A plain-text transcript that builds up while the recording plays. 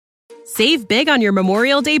Save big on your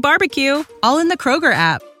Memorial Day barbecue, all in the Kroger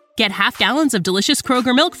app. Get half gallons of delicious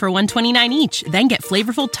Kroger milk for $1.29 each. Then get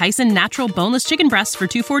flavorful Tyson natural boneless chicken breasts for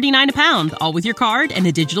 $2.49 a pound, all with your card and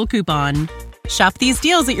a digital coupon. Shop these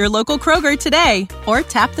deals at your local Kroger today, or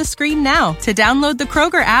tap the screen now to download the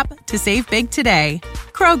Kroger app to save big today.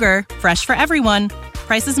 Kroger, fresh for everyone.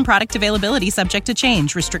 Prices and product availability subject to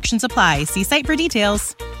change. Restrictions apply. See site for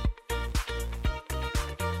details.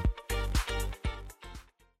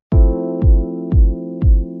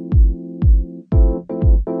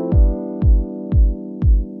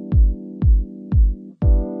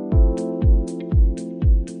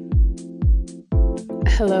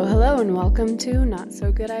 Hello, and welcome to Not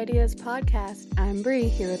So Good Ideas podcast. I'm Bree,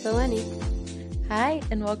 here with Eleni. Hi,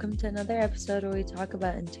 and welcome to another episode where we talk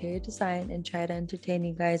about interior design and try to entertain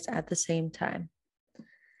you guys at the same time.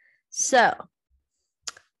 So,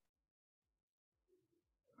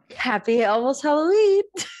 happy almost Halloween.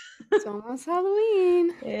 It's almost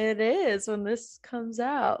Halloween. It is when this comes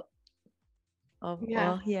out. Oh, yeah.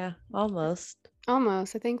 Well, yeah, almost.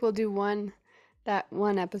 Almost. I think we'll do that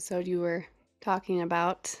one episode you were talking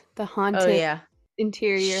about, the haunted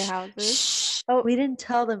interior houses. Shh. Oh, we didn't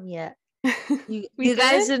tell them yet. You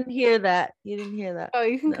guys didn't hear that. You didn't hear that. Oh,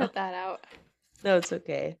 you can cut that out. No, it's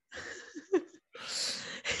okay.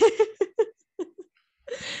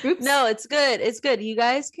 Oops. No, it's good. It's good. You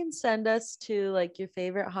guys can send us to like your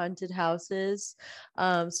favorite haunted houses,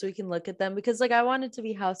 so we can look at them, because like I want it to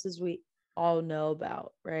be houses we all know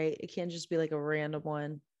about, right? It can't just be like a random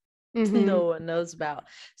one no one knows about.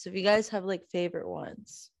 So if you guys have like favorite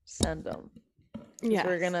ones, send them. Yeah,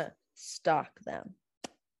 we're gonna stalk them.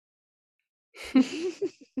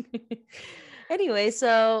 Anyway,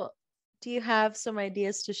 so do you have some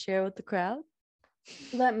ideas to share with the crowd?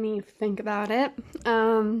 Let me think about it.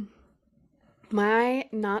 My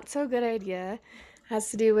not so good idea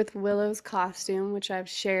has to do with Willow's costume, which I've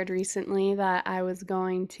shared recently, that I was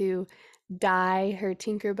going to dye her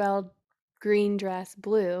Tinkerbell green dress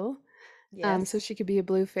blue, so she could be a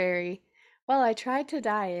blue fairy. Well, I tried to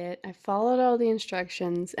dye it. I followed all the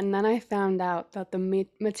instructions, and then I found out that the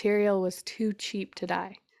material was too cheap to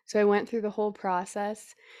dye. So I went through the whole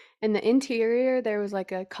process. In the interior, there was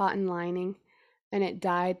like a cotton lining, and it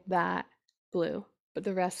dyed that blue, but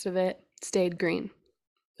the rest of it stayed green,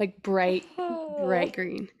 like bright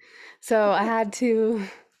green. So I had to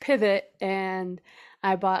pivot, and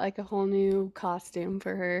I bought like a whole new costume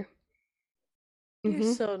for her.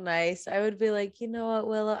 You're so nice. I would be like, you know what,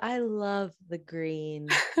 Willow? I love the green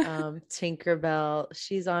Tinkerbell.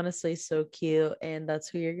 She's honestly so cute, and that's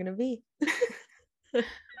who you're gonna be.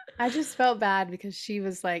 I just felt bad because she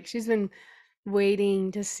was like, she's been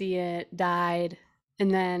waiting to see it dyed,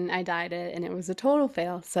 and then I dyed it, and it was a total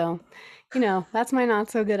fail. So, that's my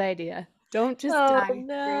not so good idea. Don't just dye.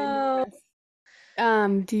 No.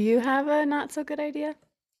 Do you have a not so good idea?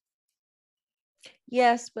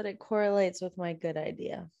 Yes, but it correlates with my good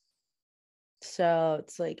idea. So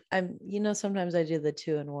it's like sometimes I do the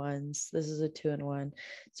 2-in-1s. This is a 2-in-1.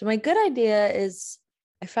 So my good idea is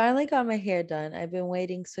I finally got my hair done. I've been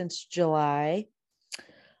waiting since July.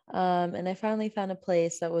 And I finally found a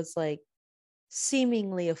place that was like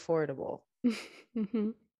seemingly affordable.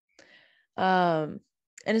 And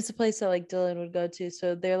it's a place that like Dylan would go to.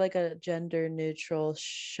 So they're like a gender neutral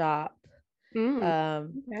shop.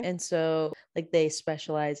 And so like they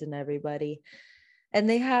specialize in everybody, and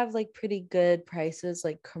they have like pretty good prices,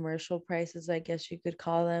 like commercial prices, I guess you could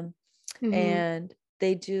call them. And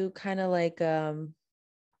they do kind of like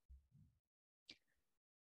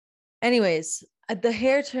anyways, the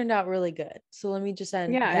hair turned out really good, so let me just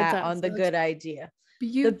end that on the good idea.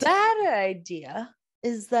 The bad idea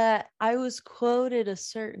is that I was quoted a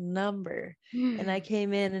certain number, and I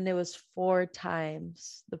came in and it was 4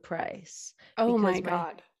 times the price. Oh my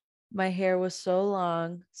God. My hair was so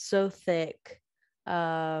long, so thick.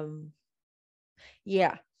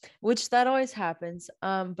 Which that always happens.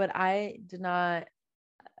 But I did not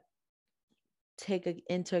take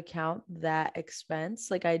into account that expense.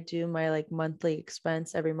 Like I do my like monthly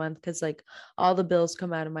expense every month, because like all the bills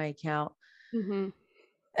come out of my account.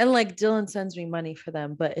 And like Dylan sends me money for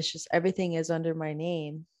them, but it's just everything is under my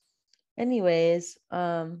name. Anyways,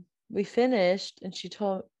 we finished, and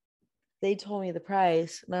they told me the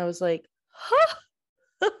price, and I was like, huh?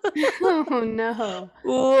 Oh no.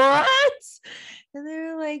 What? And they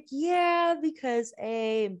were like, yeah, because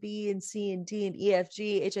A and B and C and D and E F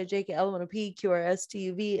G H I J K L M N O P Q R S T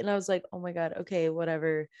U V. And I was like, oh my God, okay,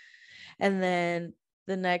 whatever. And then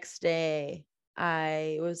the next day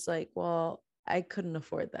I was like, well, I couldn't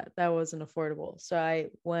afford that. That wasn't affordable. So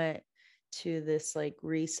I went to this like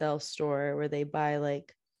resale store where they buy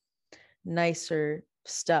like nicer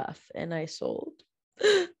stuff, and I sold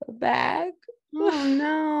a bag.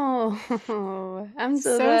 Oh no. I'm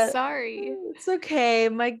So so that sorry. it's okay.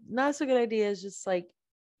 My not so good idea is just like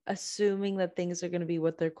assuming that things are going to be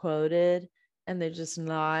what they're quoted, and they're just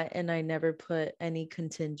not. And I never put any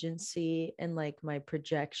contingency in like my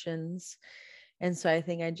projections. And so I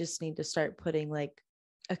think I just need to start putting like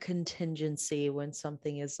a contingency when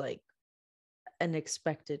something is like an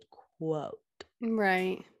expected quote.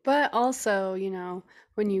 Right. But also,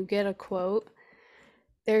 when you get a quote,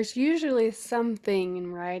 there's usually something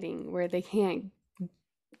in writing where they can't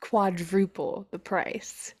quadruple the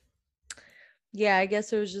price. Yeah, I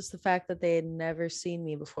guess it was just the fact that they had never seen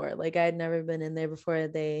me before. Like I had never been in there before.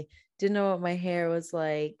 They didn't know what my hair was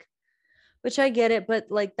like, which I get it, but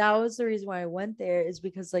like that was the reason why I went there, is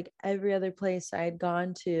because like every other place I had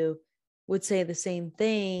gone to would say the same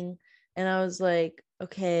thing. And I was like,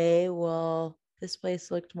 okay, well, this place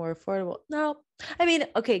looked more affordable. No, I mean,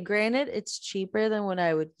 okay, granted, it's cheaper than what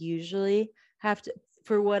I would usually have to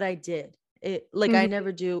for what I did. It like I Mhm.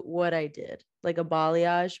 never do what I did, like a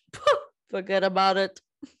balayage. Forget about it.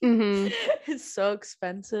 Mhm. It's so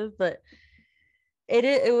expensive, but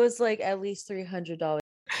it was like at least $300.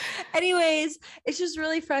 Anyways, it's just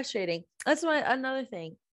really frustrating. That's why another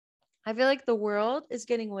thing. I feel like the world is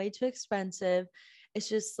getting way too expensive. It's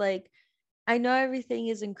just like I know everything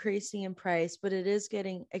is increasing in price, but it is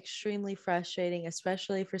getting extremely frustrating,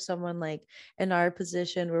 especially for someone like in our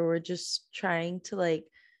position where we're just trying to like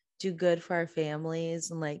do good for our families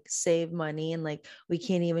and like save money, and like we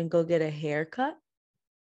can't even go get a haircut.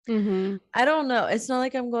 Mhm. I don't know. It's not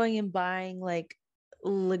like I'm going and buying like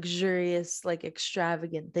luxurious, like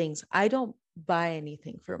extravagant things. I don't buy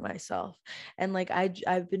anything for myself. And like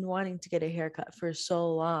I've been wanting to get a haircut for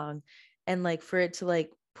so long, and like for it to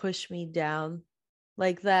like push me down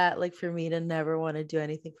like that, like for me to never want to do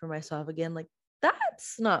anything for myself again, like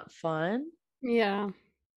that's not fun. Yeah.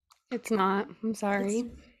 It's not. I'm It's sorry.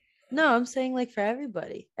 no, I'm saying like for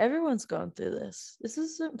everybody. Everyone's going through this. This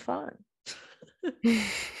isn't fun.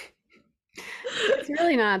 It's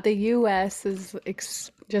really not. The US is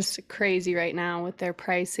just crazy right now with their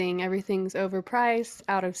pricing. Everything's overpriced,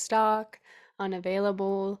 out of stock,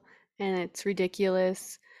 unavailable, and it's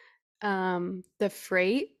ridiculous. The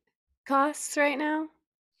freight costs right now.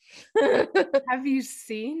 Have you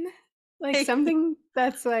seen like something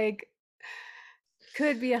that's like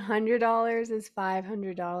could be $100 is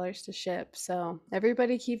 $500 to ship. So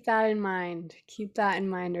everybody keep that in mind. Keep that in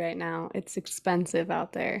mind right now. It's expensive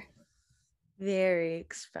out there. Very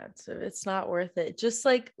expensive. It's not worth it. Just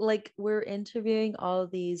like we're interviewing all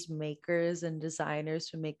these makers and designers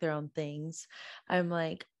who make their own things. I'm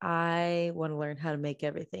like, I want to learn how to make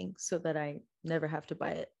everything so that I never have to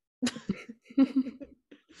buy it.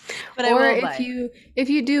 But I Or will if buy it.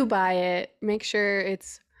 you do buy it, make sure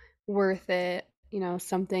it's worth it,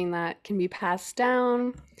 something that can be passed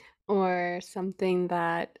down or something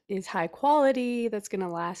that is high quality that's going to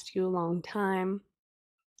last you a long time.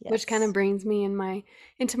 Which kind of Yes. brings me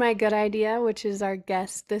into my good idea, which is our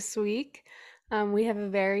guest this week. We have a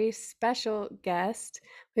very special guest.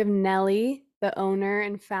 We have Nelli, the owner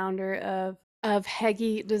and founder of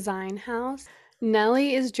Hegi Design House.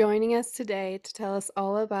 Nelli is joining us today to tell us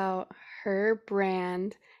all about her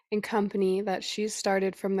brand and company that she's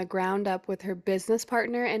started from the ground up with her business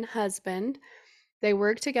partner and husband. They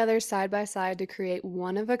work together side by side to create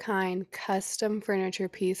one-of-a-kind custom furniture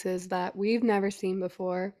pieces that we've never seen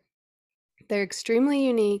before. They're extremely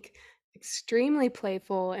unique, extremely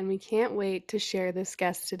playful, and we can't wait to share this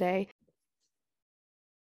guest today.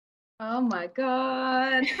 Oh my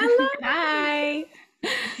God. Hello. Hi.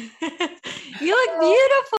 You look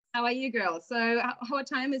beautiful. How are you, girls? So, what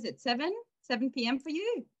time is it? 7 p.m. for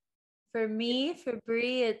you? For me, for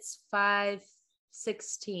Bree, it's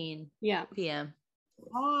 5:16 Yeah, p.m.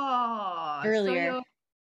 Oh, so earlier. you're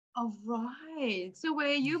all right. So, where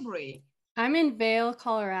are you, Brie? I'm in Vail,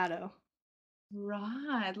 Colorado.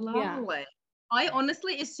 Right, Yeah. lovely. I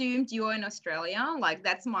honestly assumed you were in Australia. Like,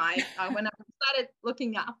 that's my, when I started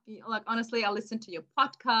looking up, like, honestly, I listened to your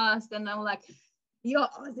podcast and I'm like, you're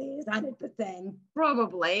Aussies, 100%,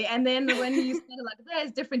 probably. And then when you said, like,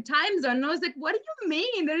 there's different time zone, and I was like, what do you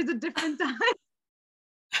mean there's a different time?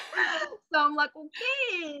 So I'm like,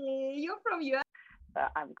 okay, you're from US.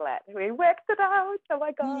 I'm glad we worked it out. Oh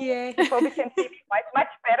my God. Yeah. You probably can see me much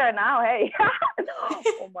better now. Hey.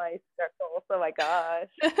 Oh my circles. Oh my gosh.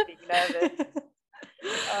 Being nervous.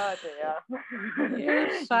 Oh dear. You're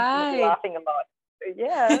Usually fine. laughing a lot.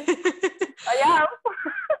 Yeah. I am.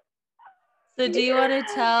 So do you want to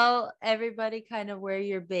tell everybody kind of where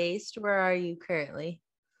you're based? Where are you currently?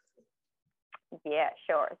 Yeah,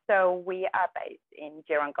 sure. So we are based in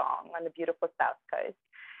Gerringong on the beautiful south coast.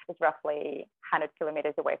 It's roughly 100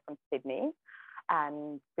 kilometers away from Sydney.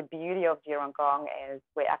 And the beauty of Gerringong is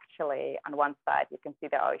we actually, on one side, you can see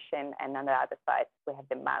the ocean, and on the other side, we have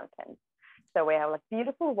the mountains. So we have like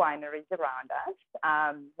beautiful wineries around us.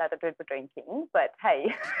 Not that we're drinking, but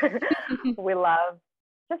hey, we love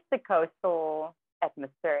just the coastal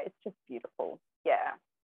atmosphere. It's just beautiful. Yeah.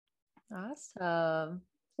 Awesome.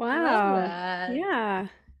 Wow. Love that. Yeah.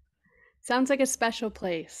 Sounds like a special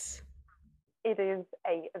place. It is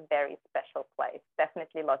a very special place.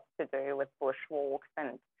 Definitely lots to do with bushwalks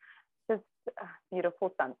and just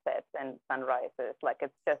beautiful sunsets and sunrises. Like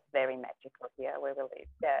it's just very magical here where we live.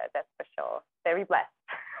 Yeah, that's for sure. Very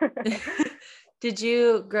blessed. Did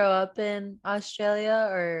you grow up in Australia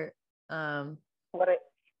or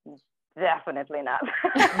Definitely not.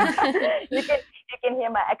 you can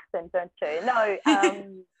hear my accent, don't you? No,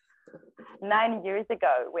 9 years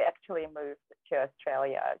ago we actually moved to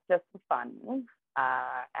Australia just for fun,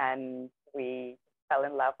 and we fell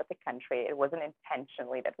in love with the country. It wasn't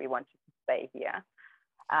intentionally that we wanted to stay here.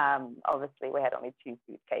 Obviously we had only 2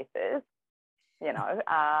 suitcases, you know,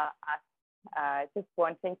 just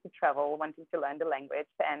wanting to travel, wanting to learn the language,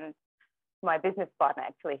 and my business partner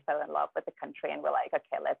actually fell in love with the country, and we're like,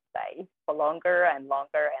 okay, let's stay for longer and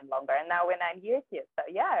longer and longer. And now we're 9 years here. So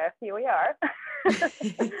yeah, here we are.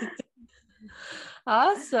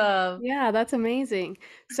 Awesome. Yeah, that's amazing.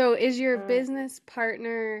 So is your business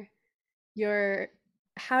partner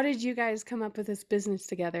how did you guys come up with this business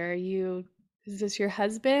together? Is this your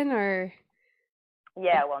husband or?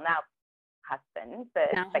 Yeah, well, now husband,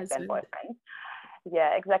 but back then boyfriend.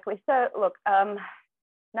 Yeah, exactly. So look,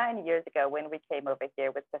 9 years ago when we came over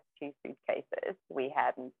here with just 2 suitcases, we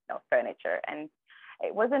had no furniture, and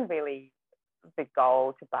it wasn't really the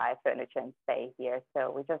goal to buy furniture and stay here. So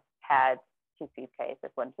we just had 2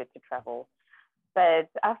 suitcases, wanted to travel. But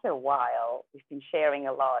after a while, we've been sharing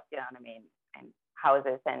a lot, you know what I mean, and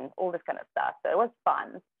houses and all this kind of stuff. So it was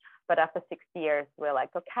fun. But after 6 years, we're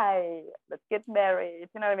like, okay, let's get married.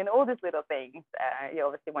 You know what I mean? All these little things. You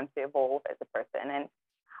obviously want to evolve as a person. And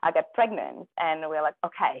I got pregnant, and we're like,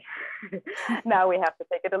 okay, now we have to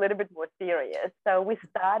take it a little bit more serious. So we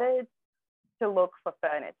started to look for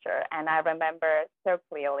furniture. And I remember so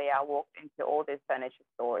clearly, I walked into all these furniture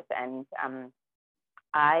stores, and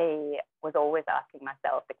I was always asking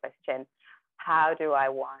myself the question, how do I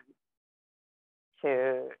want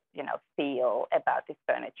to, you know, feel about this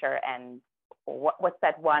furniture, and what's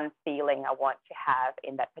that one feeling I want to have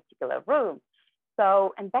in that particular room?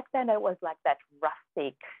 So, and back then it was like that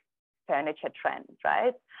rustic furniture trend,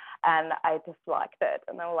 right? And I just liked it.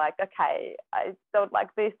 And I'm like, okay, I don't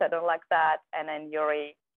like this, I don't like that. And then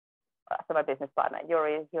Yuri, so my business partner,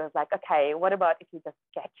 Yuri, he was like, okay, what about if you're just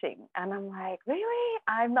sketching? And I'm like, really?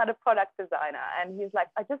 I'm not a product designer. And he's like,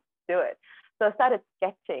 I just do it. So I started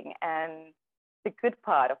sketching, and the good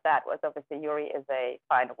part of that was obviously Yuri is a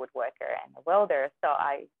fine woodworker and a welder. So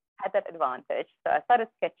I had that advantage. So I started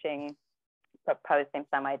sketching, proposed him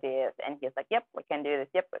some ideas, and he was like, yep, we can do this.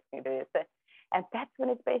 Yep, we can do this. And that's when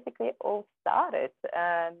it basically all started.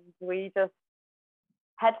 And we just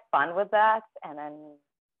had fun with that. And then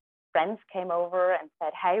friends came over and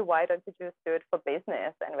said, hey, why don't you just do it for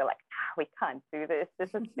business? And we're like, we can't do this. This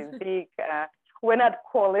is too big. We're not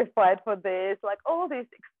qualified for this. Like all these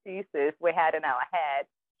excuses we had in our head.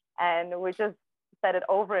 And we just said it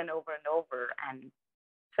over and over and over. And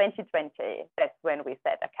 2020, that's when we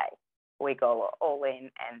said, okay, we go all in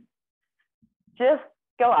and just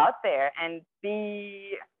go out there and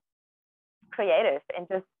be creative and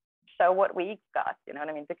just show what we got, you know what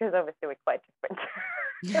I mean? Because obviously we're quite different.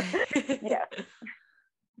 Yeah.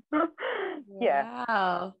 Yeah.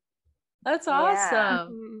 Wow. That's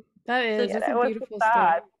awesome. That is. Yeah, That's that a was beautiful the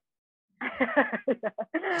story.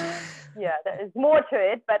 Yeah, there is more to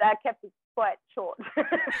it, but I kept it quite short.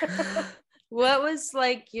 What was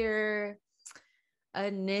like your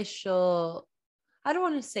initial, I don't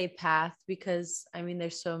want to say path, because I mean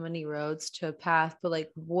there's so many roads to a path, but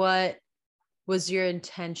like what was your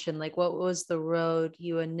intention? Like what was the road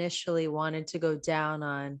you initially wanted to go down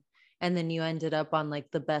on, and then you ended up on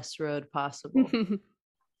like the best road possible?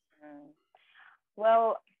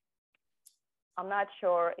 Well, I'm not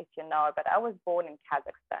sure if you know, but I was born in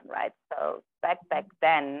Kazakhstan, right? So back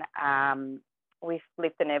then, we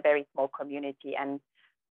lived in a very small community, and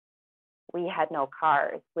we had no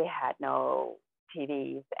cars, we had no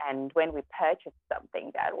TVs. And when we purchased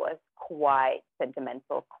something, that was quite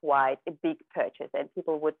sentimental, quite a big purchase. And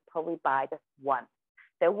people would probably buy just once.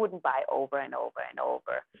 They wouldn't buy over and over and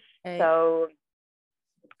over. Hey. So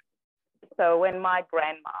So when my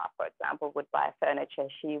grandma, for example, would buy furniture,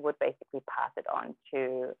 she would basically pass it on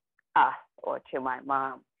to us or to my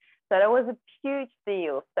mom. So that was a huge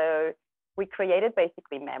deal. So we created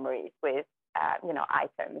basically memories with,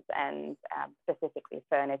 items and specifically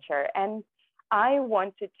furniture. And I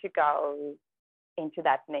wanted to go into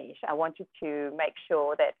that niche. I wanted to make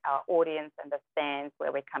sure that our audience understands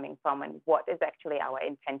where we're coming from and what is actually our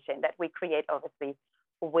intention, that we create obviously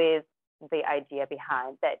with the idea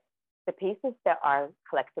behind that the pieces that are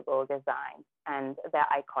collectible designs and they're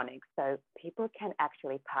iconic, so people can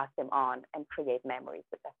actually pass them on and create memories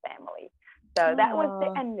with their family. So that was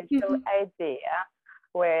the initial idea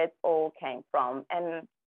where it all came from. And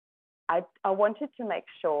I wanted to make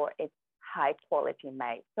sure it's high quality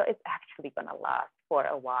made, so it's actually going to last for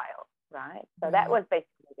a while, right? So that was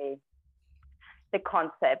basically the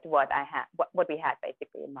concept, what we had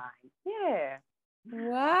basically in mind. Yeah.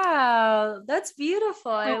 Wow, that's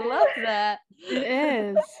beautiful. I love that. It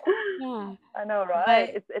is. Yeah. I know,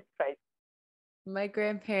 right? It's crazy. My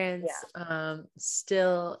grandparents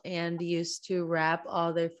still and used to wrap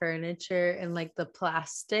all their furniture in like the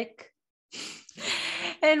plastic.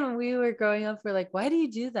 And when we were growing up, we're like, why do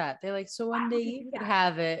you do that? They're like, so one day you could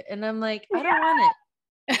have it. And I'm like, I don't want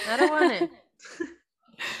it. I don't want it.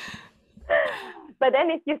 But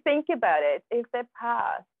then if you think about it, if they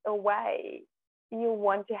pass away, you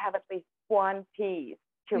want to have at least one piece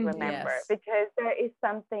to remember, because there's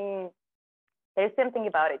something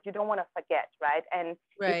about it you don't want to forget, right? And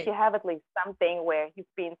if you have at least something where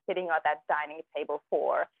you've been sitting at that dining table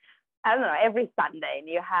for, I don't know, every Sunday, and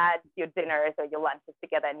you had your dinners or your lunches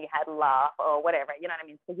together and you had laugh or whatever, you know what I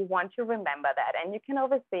mean? So you want to remember that. And you can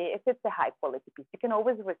obviously, if it's a high quality piece, you can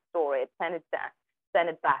always restore it, send it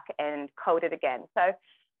back and code it again. So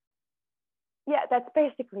yeah, that's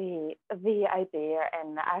basically the idea.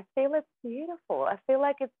 And I feel it's beautiful. I feel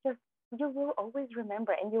like it's just, you will always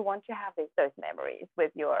remember, and you want to have those memories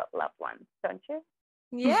with your loved ones, don't you?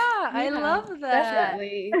 Yeah, I love that.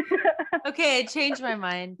 Definitely. Okay, I changed my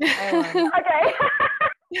mind. I won. Okay.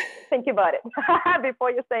 Think about it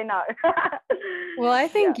before you say no. Well, I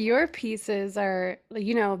think your pieces are,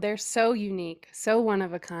 they're so unique, so one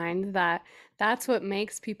of a kind, that's what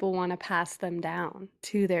makes people want to pass them down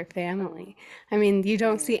to their family. I mean, you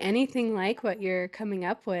don't see anything like what you're coming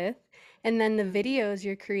up with. And then the videos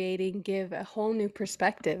you're creating give a whole new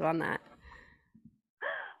perspective on that.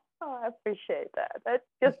 Oh, I appreciate that. That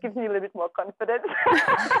just gives me a little bit more confidence.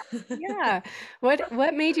 Yeah.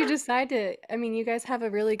 What made you decide to, I mean, you guys have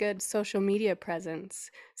a really good social media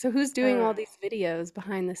presence. So who's doing all these videos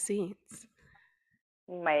behind the scenes?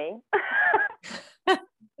 Me.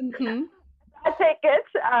 Mm-hmm. I take it.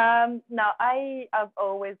 No, I've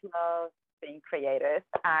always loved being creative.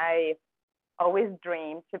 I always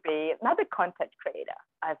dreamed to be not a content creator.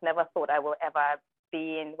 I've never thought I will ever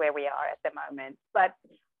be in where we are at the moment. But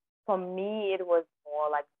for me, it was more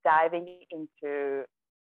like diving into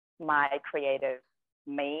my creative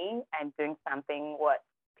me and doing something what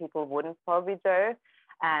people wouldn't probably do.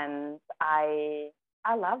 And I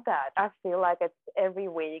love that. I feel like it's every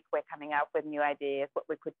week we're coming up with new ideas, what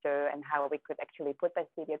we could do and how we could actually put the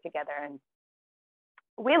studio together. And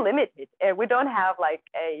we're limited. We don't have like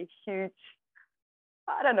a huge,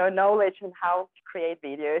 I don't know, knowledge on how to create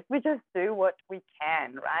videos. We just do what we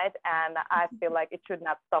can, right? And I feel like it should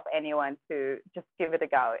not stop anyone to just give it a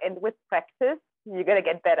go. And with practice, you're going to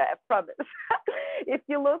get better, I promise. If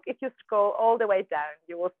you scroll all the way down,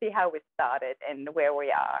 you will see how we started and where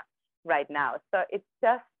we are right now. So it's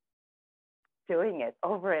just doing it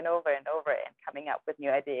over and over and over and coming up with new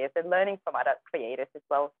ideas and learning from other creators as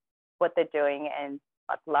well, what they're doing, and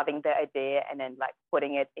like loving the idea and then like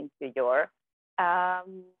putting it into your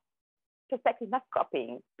just actually not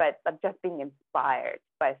copying, but just being inspired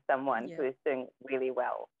by someone who is doing really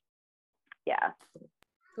well. Yeah.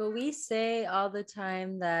 Well, we say all the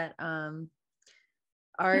time that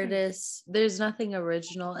artists, there's nothing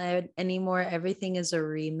original anymore. Everything is a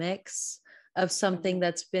remix of something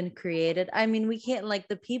that's been created. I mean, we can't, like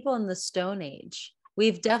the people in the Stone Age,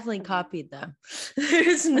 we've definitely copied them.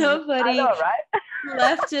 There's nobody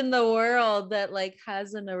left in the world that like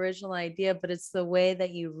has an original idea, but it's the way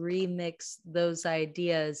that you remix those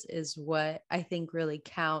ideas is what I think really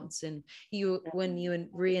counts. And when you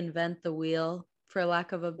reinvent the wheel, for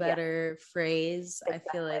lack of a better phrase, I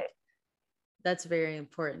feel like that's very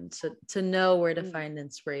important to know where to find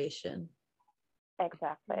inspiration.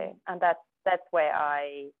 Exactly. And that's where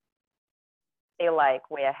I feel like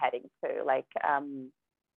we're heading to, like,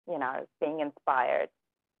 being inspired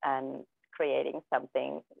and creating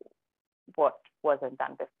something what wasn't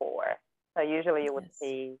done before. So usually you would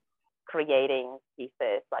see creating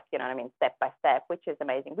pieces, like, you know what I mean, step by step, which is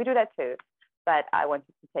amazing. We do that too. But I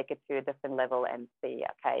wanted to take it to a different level and see,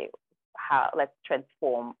 okay, let's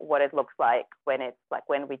transform what it looks like when it's like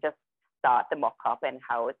when we just start the mock-up and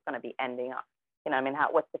how it's going to be ending up. You know what I mean?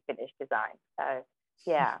 What's the finished design? So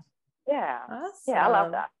yeah. Awesome. Yeah, I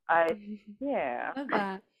love that. Love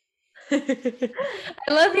that. I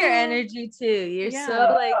love your energy too. You're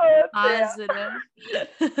so like positive.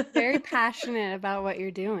 Very passionate about what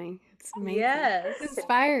you're doing. It's amazing. Yes. It's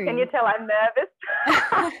inspiring. Can you tell I'm nervous?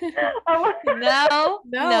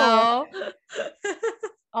 No.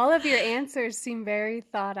 All of your answers seem very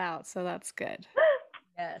thought out, so that's good.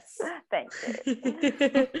 Yes. Thank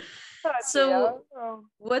you. So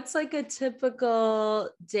what's like a typical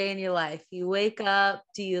day in your life? You wake up,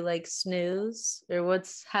 do you like snooze, or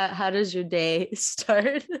how does your day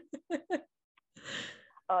start?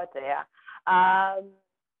 Oh dear.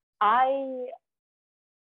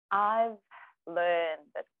 I've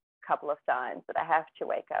learned a couple of times that I have to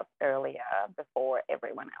wake up earlier before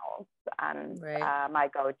everyone else, and my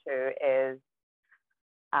go-to is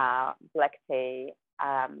black tea,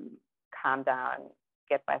 calm down,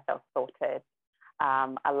 get myself sorted.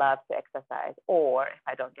 I love to exercise, or if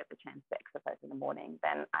I don't get the chance to exercise in the morning,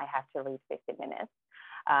 then I have to read 15 minutes.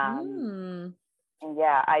 And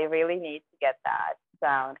yeah, I really need to get that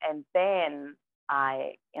down. And then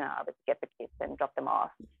I would get the kids and drop them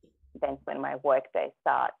off. Then when my work day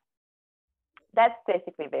starts, that's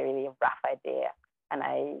basically a very rough idea. And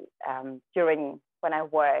when I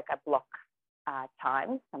work, I block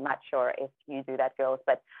times. I'm not sure if you do that, girls,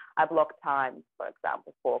 but I block times, for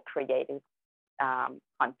example, for creative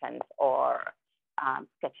content or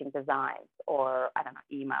sketching designs or, I don't know,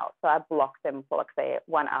 emails. So I block them for, like, say,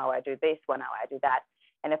 1 hour, I do this, 1 hour, I do that.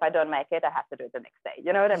 And if I don't make it, I have to do it the next day.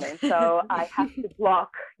 You know what I mean? So I have to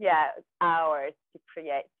block, hours to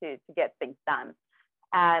create, to get things done.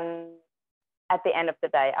 And at the end of the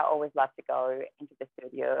day, I always love to go into the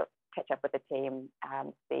studio, catch up with the team,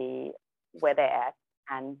 see where they're at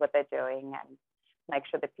and what they're doing, and make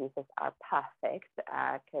sure the pieces are perfect,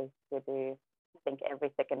 because we do, I think,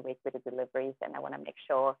 every second week we do deliveries, and I want to make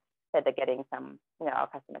sure that they're getting some, our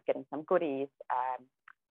customers getting some goodies,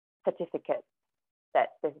 certificates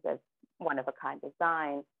that this is a one-of-a-kind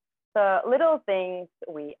design. So little things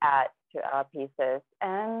we add to our pieces.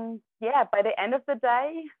 And by the end of the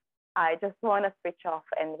day, I just want to switch off,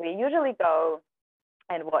 and we usually go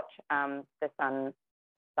and watch the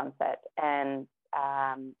sunset, and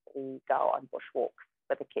we go on bushwalks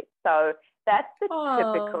with the kids. So that's the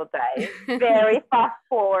typical day. Very fast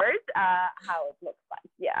forward how it looks like.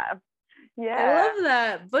 Yeah. I love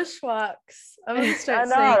that. Bushwalks. I'm going to start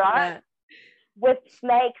saying that. With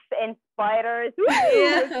snakes and spiders.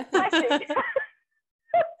 Yeah.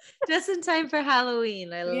 Just in time for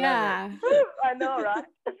Halloween. I love it. I know, right?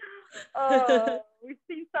 Oh, we've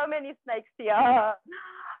seen so many snakes here.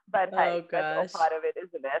 But hey, that's all part of it,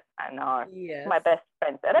 isn't it? I know. Yes. My best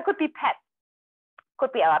friend. And it could be pets.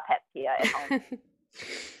 Could be our pets here at home.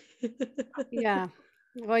 Yeah.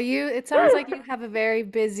 Well, it sounds like you have a very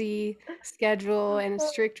busy schedule and a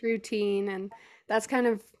strict routine, and that's kind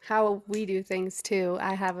of how we do things too.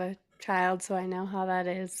 I have a child, so I know how that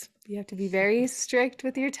is. You have to be very strict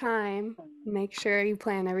with your time, make sure you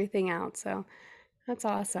plan everything out. So that's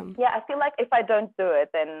awesome. Yeah, I feel like if I don't do it,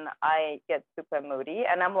 then I get super moody,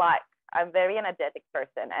 and I'm a very energetic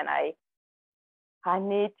person, and I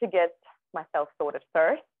need to get myself sorted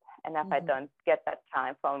first. And if I don't get that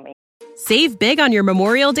time from me. Save big on your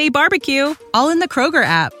Memorial Day barbecue, all in the Kroger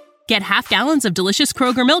app. Get half gallons of delicious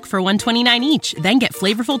Kroger milk for $1.29 each. Then get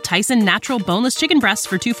flavorful Tyson natural boneless chicken breasts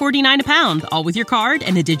for $2.49 a pound, all with your card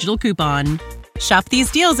and a digital coupon. Shop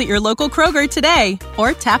these deals at your local Kroger today,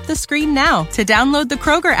 or tap the screen now to download the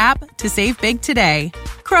Kroger app to save big today.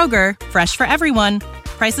 Kroger, fresh for everyone.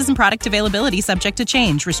 Prices and product availability subject to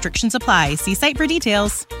change. Restrictions apply. See site for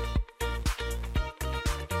details.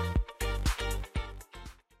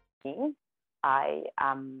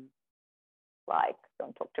 I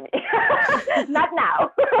don't talk to me. Not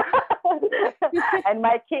now. And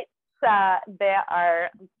my kids, they are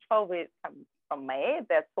always from me.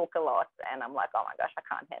 They talk a lot, and I'm like, oh my gosh, I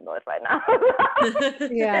can't handle it right now.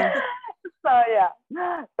 Yeah. So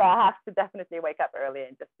I have to definitely wake up early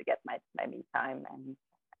and just to get my me time, and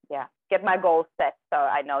get my goals set so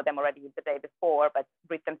I know them already the day before, but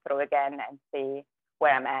read them through again and see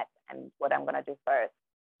where I'm at and what I'm gonna do first.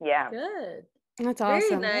 Yeah. Good. That's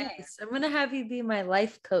awesome. Very nice. I'm gonna have you be my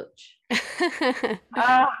life coach.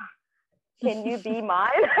 Can you be mine?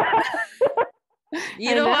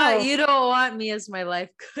 You don't want me as my life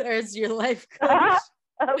as your life coach.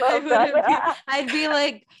 I love that. I'd be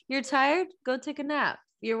like, you're tired? Go take a nap.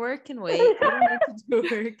 Your work can wait. You don't need to do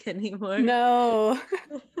work anymore. No.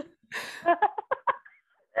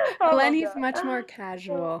 Lenny's that. much more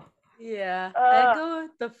casual. Yeah. I go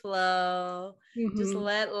with the flow. Just Mhm.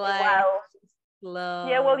 let life Wow. flow.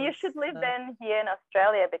 Yeah, well, you should live then here in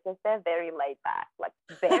Australia because they're very laid back, like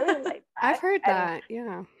very laid back. I've heard And that,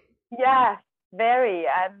 yeah. yes, very.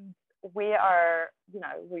 And we are,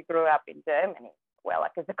 we grew up in Germany. Well,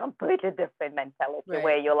 like it's a completely different mentality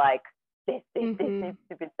where you're like, this needs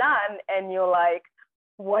to be done. And you're like,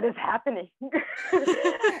 what is happening?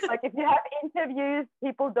 Like if you have interviews,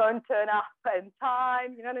 people don't turn up on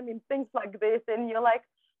time, you know what I mean? Things like this. And you're like,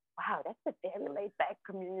 wow, that's a very laid back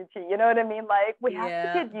community. You know what I mean? Like we have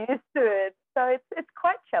to get used to it. So it's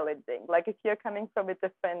quite challenging. Like if you're coming from a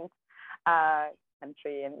different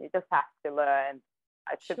country and you just have to learn.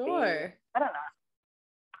 It should be, I don't know.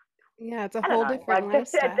 Yeah, it's a whole different like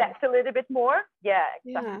just to lifestyle. adapt a little bit more. Yeah,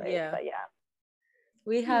 exactly. Yeah. So, yeah.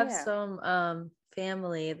 We have some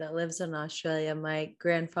family that lives in Australia. My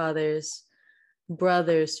grandfather's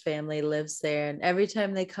brother's family lives there, and every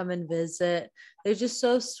time they come and visit, they're just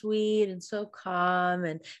so sweet and so calm,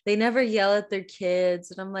 and they never yell at their kids.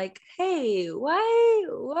 And I'm like, hey, why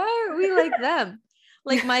are we like them?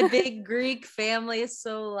 Like my big Greek family is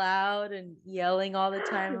so loud and yelling all the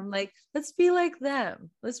time. I'm like, let's be like them.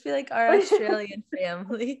 Let's be like our Australian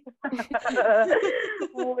family.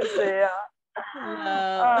 Oh dear.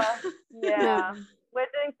 Yeah. We're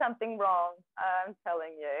doing something wrong. I'm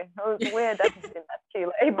telling you. We're definitely not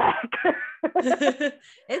too laid back.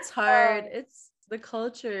 It's hard. It's the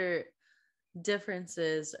culture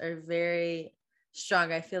differences are very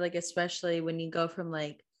strong. I feel like especially when you go from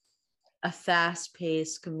like a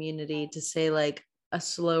fast-paced community to say like a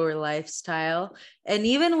slower lifestyle, and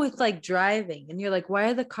even with like driving, and you're like,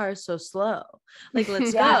 why are the cars so slow? Like,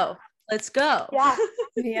 let's go.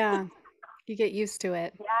 Yeah, you get used to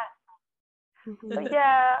it. So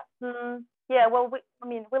yeah, well,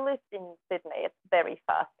 we live in Sydney. It's very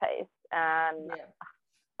fast-paced, and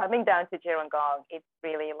coming down to Gerringong, it's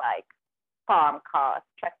really like farm cars,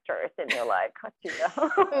 tractors, and you're like,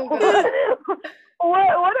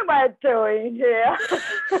 what am I doing here?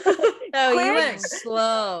 Oh, you went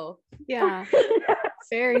slow. Yeah,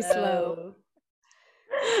 very slow.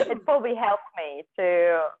 It probably helped me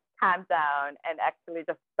to calm down and actually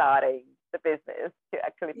just starting the business to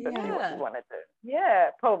actually pursue what you want to do.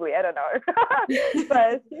 Yeah, probably. I don't know.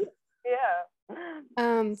 But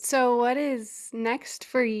yeah. So what is next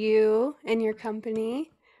for you and your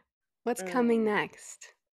company? What's coming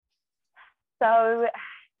next? So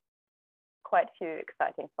quite a few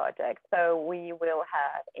exciting projects. So we will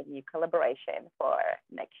have a new collaboration for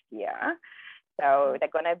next year. So they're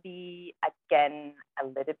going to be, again, a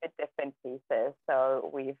little bit different pieces. So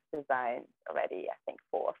we've designed already, I think,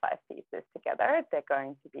 4 or 5 pieces together. They're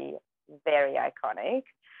going to be very iconic.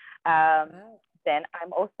 Then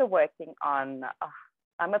I'm also working on,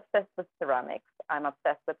 I'm obsessed with ceramics. I'm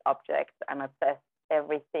obsessed with objects. I'm obsessed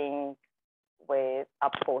everything with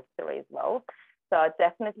upholstery as well. So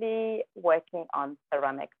definitely working on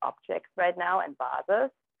ceramic objects right now and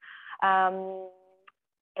vases.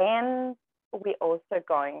 And we're also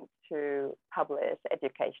going to publish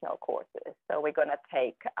educational courses. So we're going to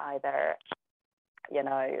take either,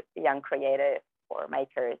 young creatives or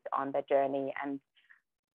makers on the journey and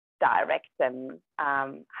direct them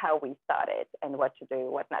how we started and what to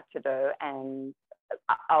do, what not to do, and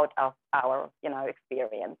out of our,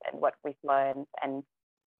 experience and what we've learned and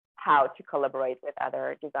how to collaborate with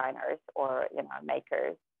other designers or,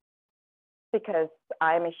 makers. Because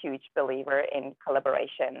I'm a huge believer in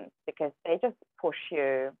collaboration because they just push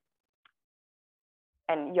you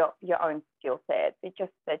and your own skill set. They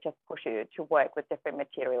just push you to work with different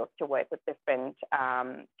materials, to work with different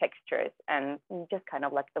textures, and just kind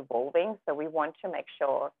of like evolving. So we want to make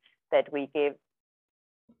sure that we give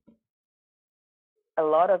a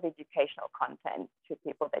lot of educational content to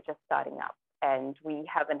people that are just starting up. And we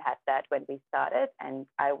haven't had that when we started. And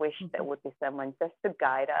I wish there would be someone just to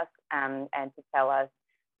guide us and to tell us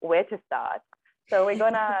where to start. So we're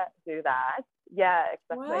going to do that. Yeah,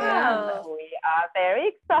 exactly. Wow. We are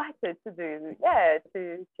very excited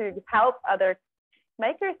to help other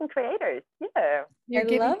makers and creators. Yeah.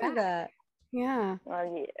 You're I love back. that. Yeah.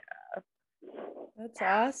 Oh, yeah. That's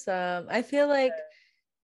awesome. I feel like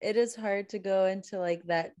it is hard to go into like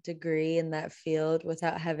that degree in that field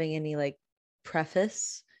without having any like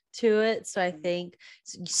preface to it. So I think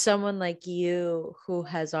someone like you who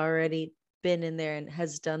has already been in there and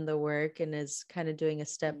has done the work and is kind of doing a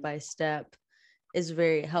step by step is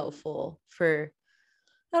very helpful for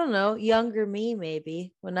I don't know, younger me,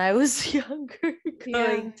 maybe when I was younger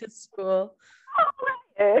going to school.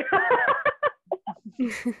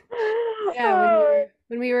 Yeah,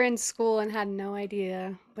 when we were in school and had no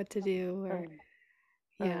idea what to do, or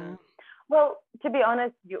Well, to be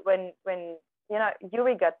honest, when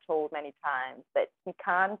Yuri got told many times that he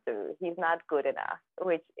can't do, he's not good enough,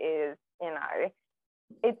 which is,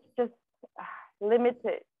 it's just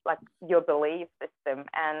limited, like, your belief system.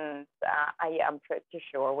 And I am pretty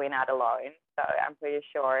sure we're not alone. So I'm pretty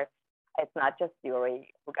sure it's not just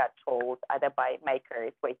Yuri who got told either by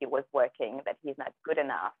makers where he was working that he's not good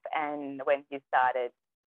enough. And when he started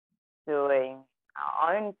doing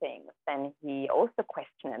our own things, then he also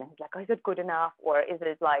questioned, and he's like, oh, is it good enough? Or is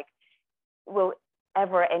it like, will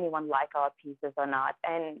ever anyone like our pieces or not?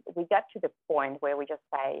 And we got to the point where we just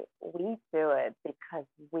say, we do it because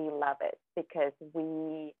we love it, because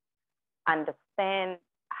we understand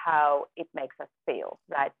how it makes us feel,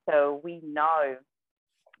 right? So we know,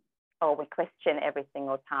 or we question every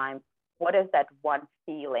single time, what is that one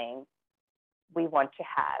feeling we want to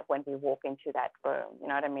have when we walk into that room? You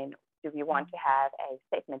know what I mean? Do we want to have a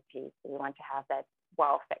statement piece? Do we want to have that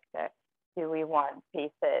wow factor? Do we want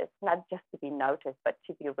pieces not just to be noticed, but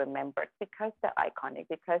to be remembered because they're iconic,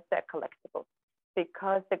 because they're collectible,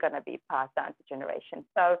 because they're going to be passed down to generations?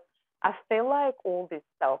 So I feel like all this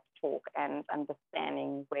self-talk and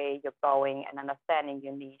understanding where you're going and understanding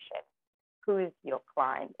your niche and who is your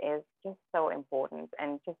client is just so important,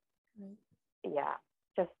 and just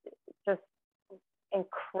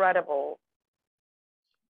incredible.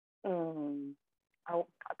 I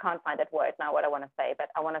can't find that word now, what I want to say, but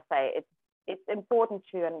I want to say it's important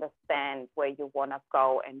to understand where you want to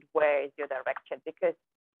go and where is your direction, because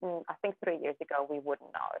I think 3 years ago we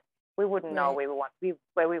wouldn't know. We wouldn't know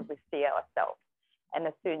where we would see ourselves. And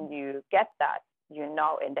as soon you get that,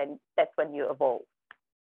 and then that's when you evolve.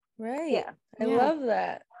 Right. Yeah. I love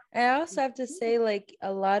that. I also have to say, like,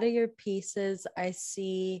 a lot of your pieces, I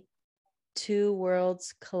see two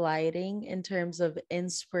worlds colliding in terms of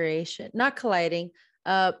inspiration, not colliding,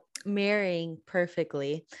 marrying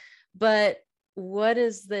perfectly. But what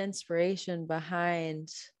is the inspiration behind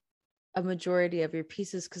a majority of your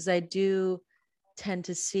pieces? Because I do tend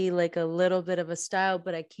to see like a little bit of a style,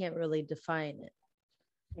 but I can't really define it.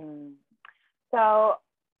 So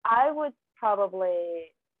I would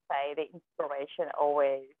probably say the inspiration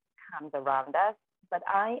always comes around us, but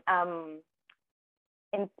I am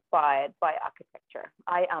inspired by architecture.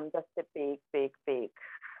 I am just a big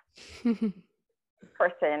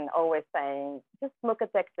person, always saying, just look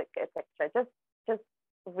at the architecture, just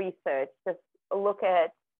research, just look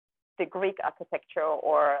at the Greek architecture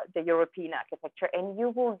or the European architecture, and you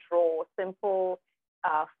will draw simple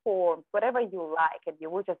forms, whatever you like, and you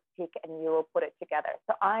will just pick and you will put it together.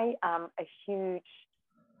 So I am a huge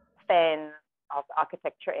fan of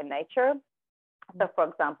architecture in nature. So, for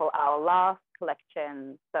example, our last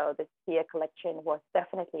collection, so the Sphere collection, was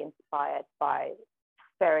definitely inspired by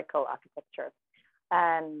spherical architecture.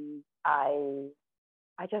 And I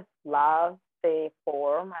just love the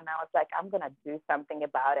form, and I was like, I'm going to do something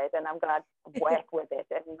about it, and I'm going to work with it,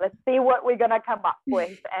 and let's see what we're going to come up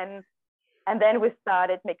with. And then we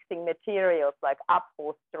started mixing materials like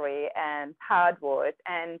upholstery and hardwood.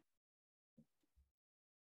 And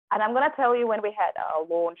I'm going to tell you, when we had our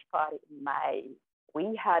launch party in May,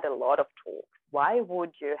 we had a lot of talks. Why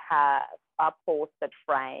would you have upholstered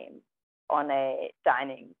frame on a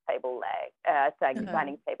dining table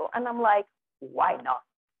dining table? And I'm like, why not?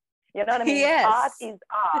 You know what I mean? Yes. Art is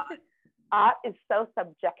art. Art is so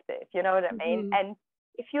subjective. You know what I mean? And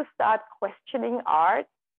if you start questioning art,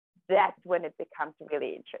 that's when it becomes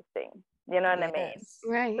really interesting. You know what I mean?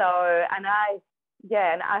 Right. So, and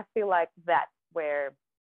I feel like that's where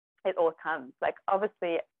it all comes. Like,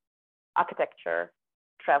 obviously, architecture,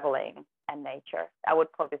 traveling, and nature. I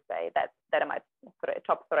would probably say that are my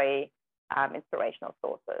top three inspirational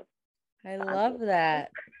sources. I love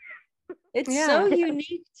that. It's so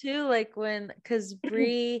unique too, like because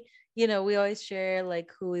Bree, we always share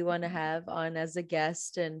like who we want to have on as a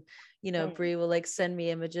guest, and Bree will like send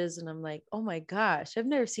me images, and I'm like, oh my gosh, I've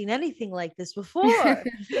never seen anything like this before.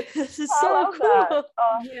 This is so cool.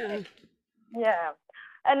 Yeah.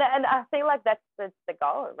 And I feel like that's the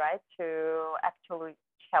goal, right? To actually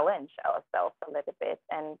challenge ourselves a little bit,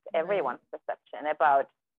 and everyone's perception about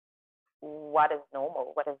what is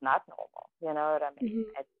normal, what is not normal. You know what I mean?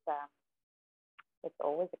 It's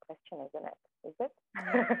always a question, isn't it? Is it?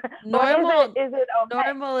 Normal is it okay?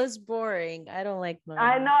 Normal is boring. I don't like normal.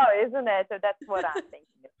 I know, isn't it? So that's what I'm thinking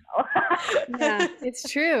as well. Yeah, it's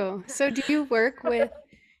true. So do you work with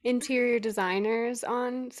interior designers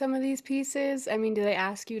on some of these pieces? I mean, do they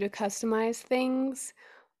ask you to customize things,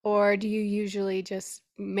 or do you usually just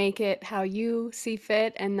make it how you see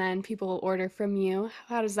fit and then people will order from you?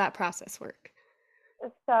 How does that process work?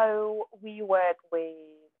 So we work with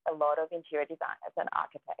a lot of interior designers and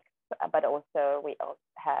architects, but also we also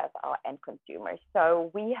have our end consumers. So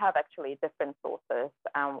we have actually different sources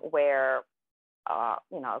where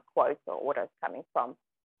quotes or orders coming from.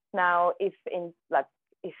 Now, if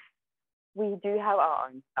we do have our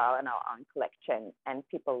own style and our own collection and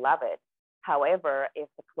people love it. However, if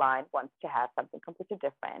the client wants to have something completely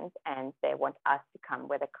different and they want us to come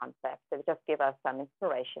with a concept, they just give us some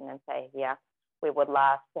inspiration and say, yeah, we would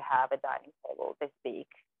love to have a dining table this big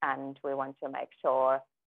and we want to make sure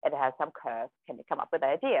it has some curves. Can you come up with an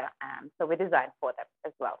idea? So we design for them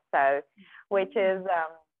as well. So, which is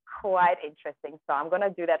quite interesting. So I'm going to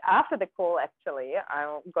do that after the call, actually.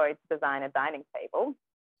 I'm going to design a dining table.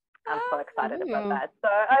 I'm so excited about that. So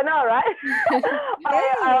I know, right?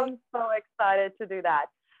 I'm so excited to do that.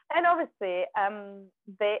 And obviously,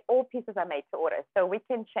 all pieces are made to order. So we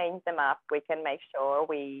can change them up. We can make sure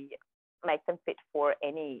we make them fit for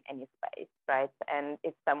any space, right? And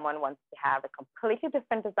if someone wants to have a completely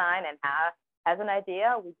different design and has an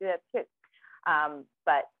idea, we do that too.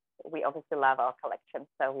 But we obviously love our collection,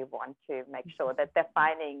 so we want to make sure that they're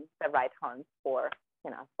finding the right homes for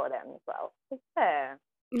them as well.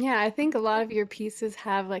 Yeah, I think a lot of your pieces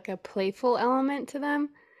have like a playful element to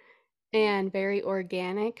them and very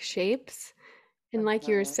organic shapes. And like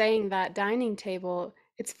you were saying, that dining table,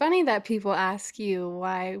 it's funny that people ask you,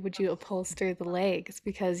 why would you upholster the legs?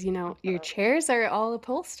 Because, your chairs are all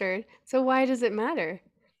upholstered. So why does it matter?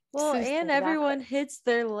 Well, and everyone hits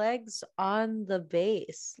their legs on the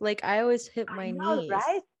base. Like I always hit my knees.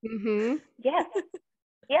 Right? Mm-hmm. Yes.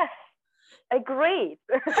 Yes. Agreed.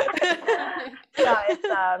 No,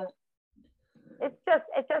 it's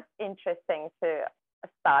just interesting to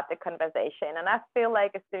start the conversation, and I feel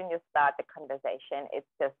like as soon as you start the conversation, it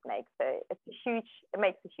just makes a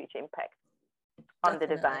huge impact on the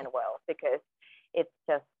design world, because it's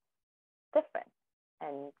just different.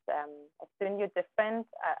 And as soon as you're different,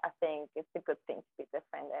 I think it's a good thing to be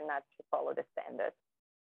different and not to follow the standards.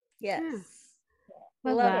 Yes.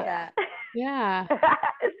 Yeah. Love that. Yeah.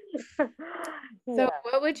 So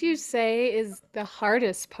what would you say is the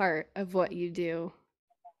hardest part of what you do?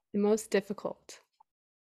 The most difficult?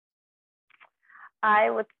 I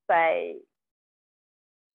would say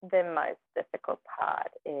the most difficult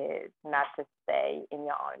part is not to stay in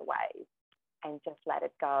your own ways and just let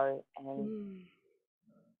it go and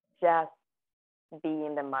just be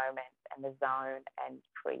in the moment and the zone and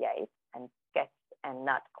create and sketch and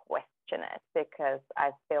not question it, because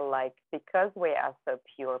I feel like because we are so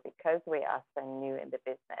pure, because we are so new in the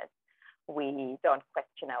business, we don't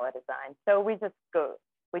question our design. So we just go,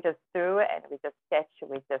 we just do, and we just sketch,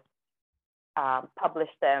 we just publish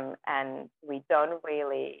them, and we don't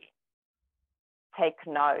really take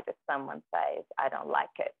note if someone says, I don't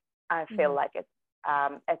like it. I feel like it's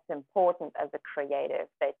important as a creative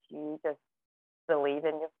that you just believe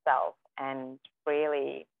in yourself and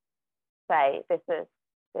really say, this is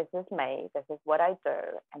me, this is what I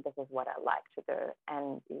do, and this is what I like to do.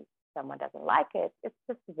 And if someone doesn't like it, it's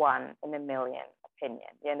just one in a million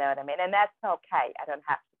opinion, you know what I mean? And that's okay. I don't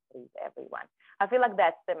have to please everyone. I feel like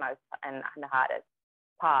that's the most and the hardest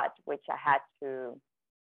part, which I had to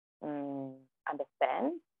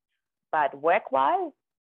understand. But work-wise,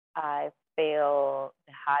 I feel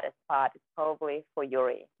the hardest part is probably for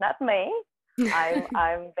Yuri, not me.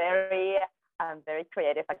 I'm very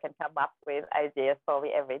creative. I can come up with ideas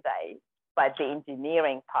probably every day, but the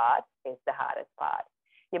engineering part is the hardest part.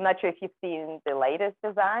 I'm not sure if you've seen the latest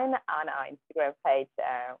design on our Instagram page,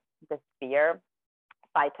 the sphere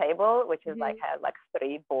side table, which is has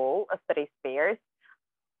three spheres.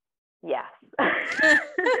 Yes.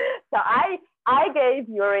 So I gave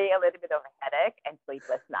Yuri a little bit of a headache and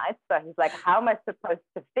sleepless nights. So he's like, how am I supposed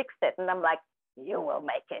to fix it? And I'm like, you will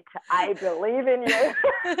make it. I believe in you.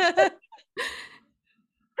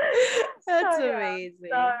 That's amazing.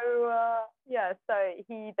 So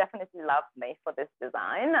he definitely loved me for this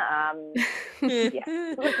design.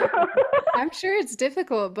 I'm sure it's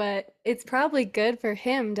difficult, but it's probably good for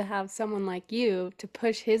him to have someone like you to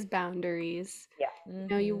push his boundaries.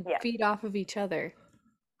 Yeah. You feed off of each other.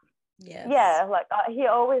 Yes. Yeah, like he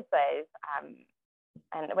always says,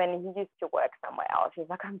 and when he used to work somewhere else, he's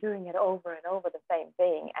like, I'm doing it over and over the same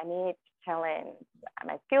thing. I need to challenge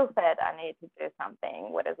my skill set. I need to do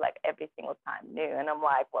something what is like every single time new. And I'm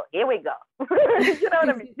like, well, here we go. You know what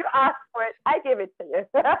I mean? You asked for it, I give it to you.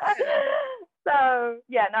 So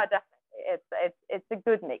yeah, no, definitely. It's a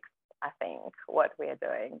good mix, I think, what we are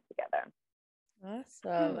doing together.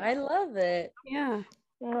 Awesome. I love it. Yeah.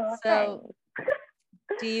 So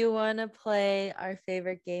do you want to play our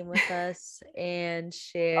favorite game with us and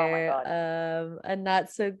share a not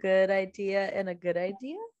so good idea and a good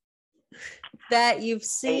idea that you've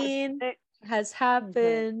seen, has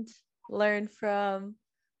happened, learned from?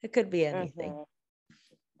 It could be anything.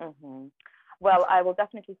 Well, I will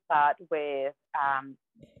definitely start with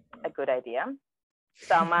a good idea.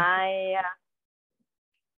 So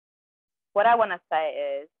what I want to say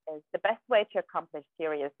is the best way to accomplish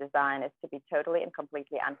serious design is to be totally and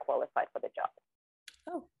completely unqualified for the job.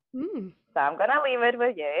 Oh. So I'm going to leave it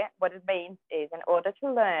with you. What it means is, in order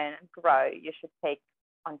to learn and grow, you should take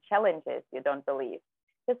on challenges you don't believe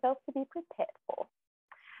yourself to be prepared for.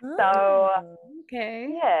 So, okay.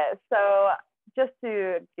 Yeah. So just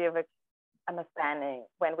to give an understanding,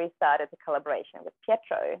 when we started the collaboration with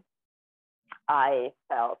Pietro, I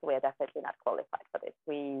felt we're definitely not qualified for this.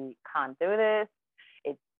 We can't do this.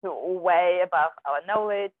 It's way above our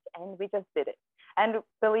knowledge, and we just did it. And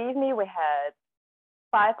believe me, we had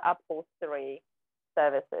 5 upholstery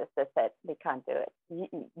services that said we can't do it.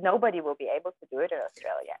 Nobody will be able to do it in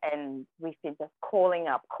Australia. And we've been just calling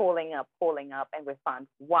up, and we found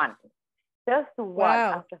one. Just one.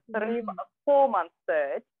 Wow. After 4 months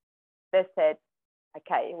search, they said,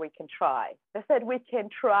 okay, we can try. They said we can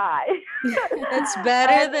try. It's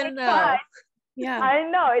better than no. Yeah. I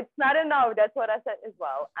know, it's not a no. That's what I said as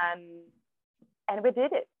well. And we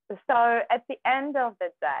did it. So at the end of the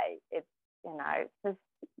day, it's, just,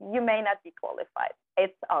 you may not be qualified.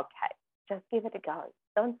 It's okay. Just give it a go.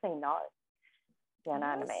 Don't say no. You know what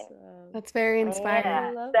I mean? That's very inspiring. Yeah,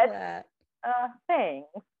 I love that. Thanks.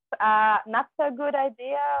 Not so good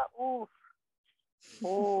idea. Ooh.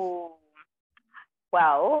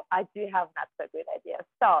 Well, I do have not so good idea.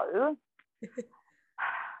 So,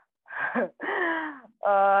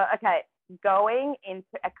 okay, going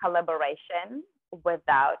into a collaboration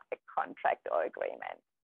without a contract or agreement.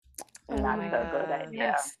 Not so good idea.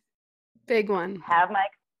 Yes. Big one. Have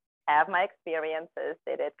my experiences.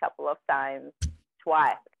 Did it a couple of times,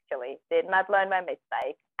 twice actually. Did not learn my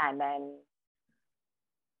mistake, and then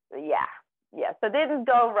so didn't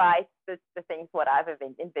go right. The things what I've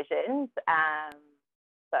envisioned.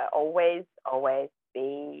 So always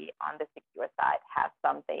be on the secure side. Have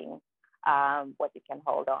something what you can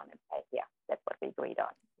hold on and say, yeah, that's what we agreed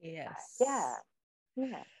on. Yes.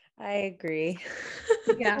 Yeah. I agree.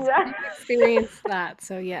 Yeah. I've experienced that.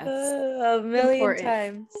 So yes. A million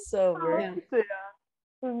times sober.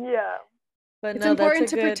 Yeah. But it's important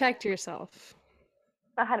to protect yourself.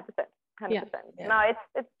 100%. 100%. Yeah. No,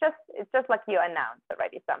 it's just like you announced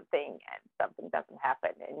already something and something doesn't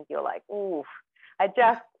happen and you're like, oof, I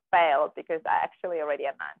just failed because I actually already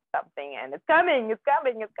announced something and it's coming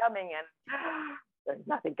and there's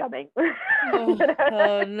nothing coming.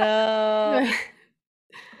 Oh no.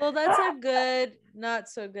 Well, that's a good, not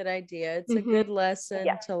so good idea. It's a good lesson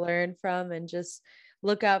to learn from and just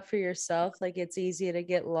look out for yourself. Like, it's easy to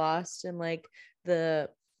get lost in like the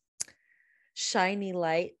shiny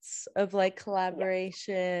lights of like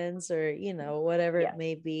collaborations or whatever it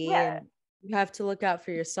may be. And you have to look out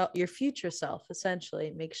for yourself, your future self,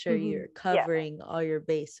 essentially. Make sure you're covering all your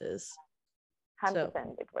bases. 100%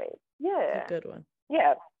 agree. Yeah. It's a good one.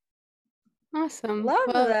 Yeah. Awesome.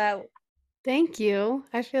 Love that. Thank you.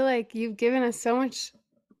 I feel like you've given us so much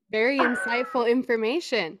very insightful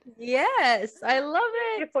information. Yes, I love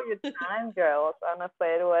it. Thank you for your time, girls. Honestly,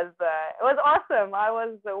 it was awesome. I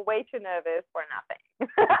was way too nervous for nothing.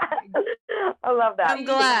 I love that. I'm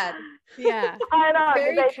glad. Yeah. I know.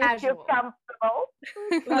 Very Did they casual. feel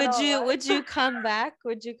comfortable? Would you come back?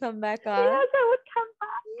 Would you come back on? Yes, I would come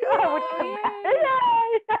back. I would come back.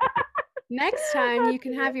 Yay. Next time you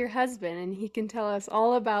can have your husband and he can tell us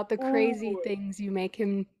all about the crazy things you make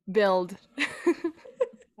him build.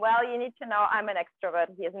 Well, you need to know I'm an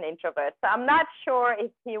extrovert. He is an introvert. So I'm not sure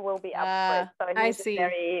if he will be up for it. So he's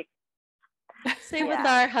very... Same with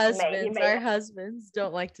our husbands. Our husbands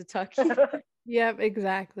don't like to talk. Yep,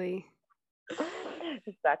 exactly.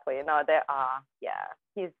 Exactly. No, there are. Yeah,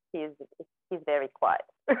 he's very quiet.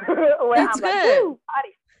 It's good. Like,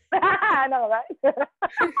 party. I know, right?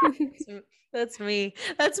 That's me.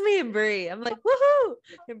 That's me and Bree. I'm like, woohoo!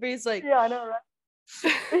 And Bree's like, yeah, I know, right?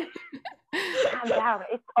 Calm down.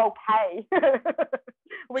 It's okay.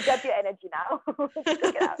 We got your energy now.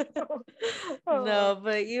 No,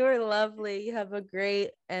 but you are lovely. You have a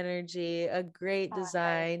great energy, a great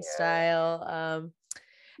design style,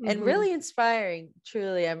 and really inspiring.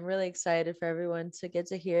 Truly, I'm really excited for everyone to get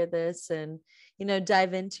to hear this and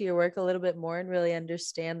dive into your work a little bit more and really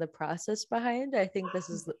understand the process behind. I think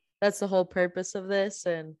that's the whole purpose of this.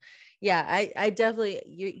 And yeah, I definitely,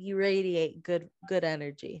 you radiate good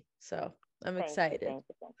energy. So I'm excited. Thank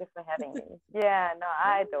you for having me. Yeah, no,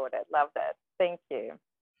 I adored it. Loved it. Thank you.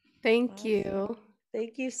 Thank you.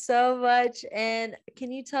 Thank you so much. And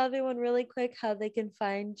can you tell everyone really quick how they can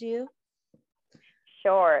find you?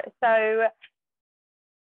 Sure. So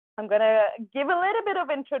I'm going to give a little bit of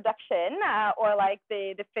introduction or like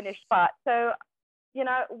the finished part. So,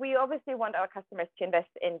 we obviously want our customers to invest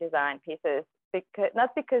in design pieces,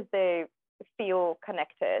 not because they feel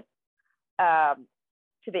connected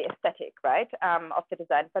to the aesthetic, right, of the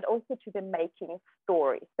design, but also to the making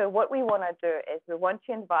story. So what we want to do is we want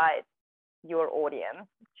to invite your audience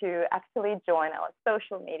to actually join our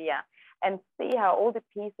social media and see how all the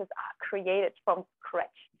pieces are created from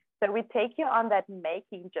scratch. So we take you on that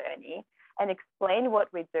making journey and explain what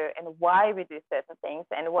we do and why we do certain things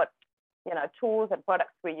and what tools and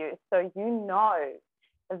products we use. So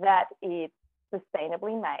that it's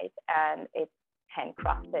sustainably made and it's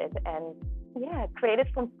handcrafted and created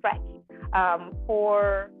from scratch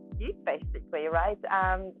for you, basically, right?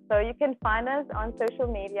 So you can find us on social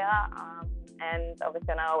media and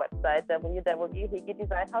obviously on our website,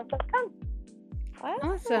 www.hegidesignhouse.com.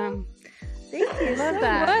 Awesome. Thank you so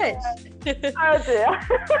much. Oh dear.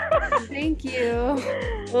 Thank you.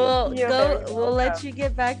 We'll let you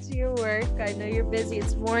get back to your work. I know you're busy.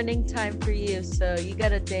 It's morning time for you, so you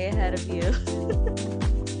got a day ahead of you.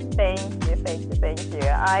 Thank you.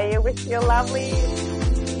 I wish you a lovely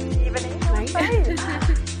evening.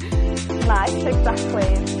 Nice, exactly.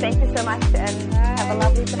 Thank you so much and have a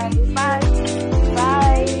lovely day. Bye.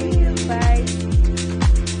 Bye. Bye.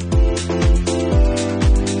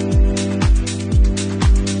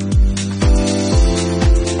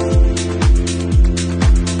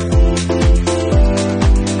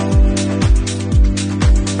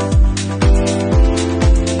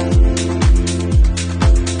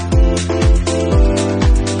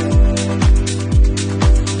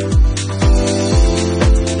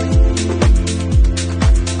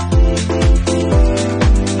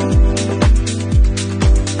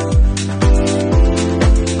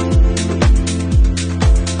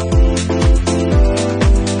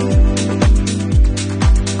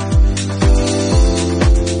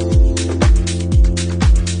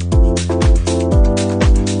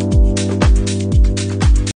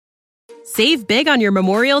 Save big on your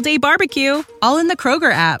Memorial Day barbecue, all in the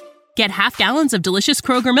Kroger app. Get half gallons of delicious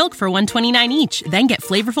Kroger milk for $1.29 each. Then get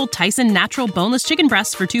flavorful Tyson natural boneless chicken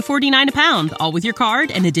breasts for $2.49 a pound, all with your card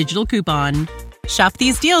and a digital coupon. Shop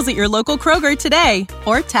these deals at your local Kroger today,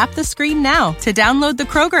 or tap the screen now to download the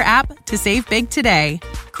Kroger app to save big today.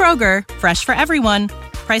 Kroger, fresh for everyone.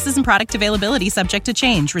 Prices and product availability subject to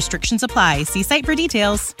change. Restrictions apply. See site for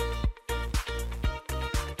details.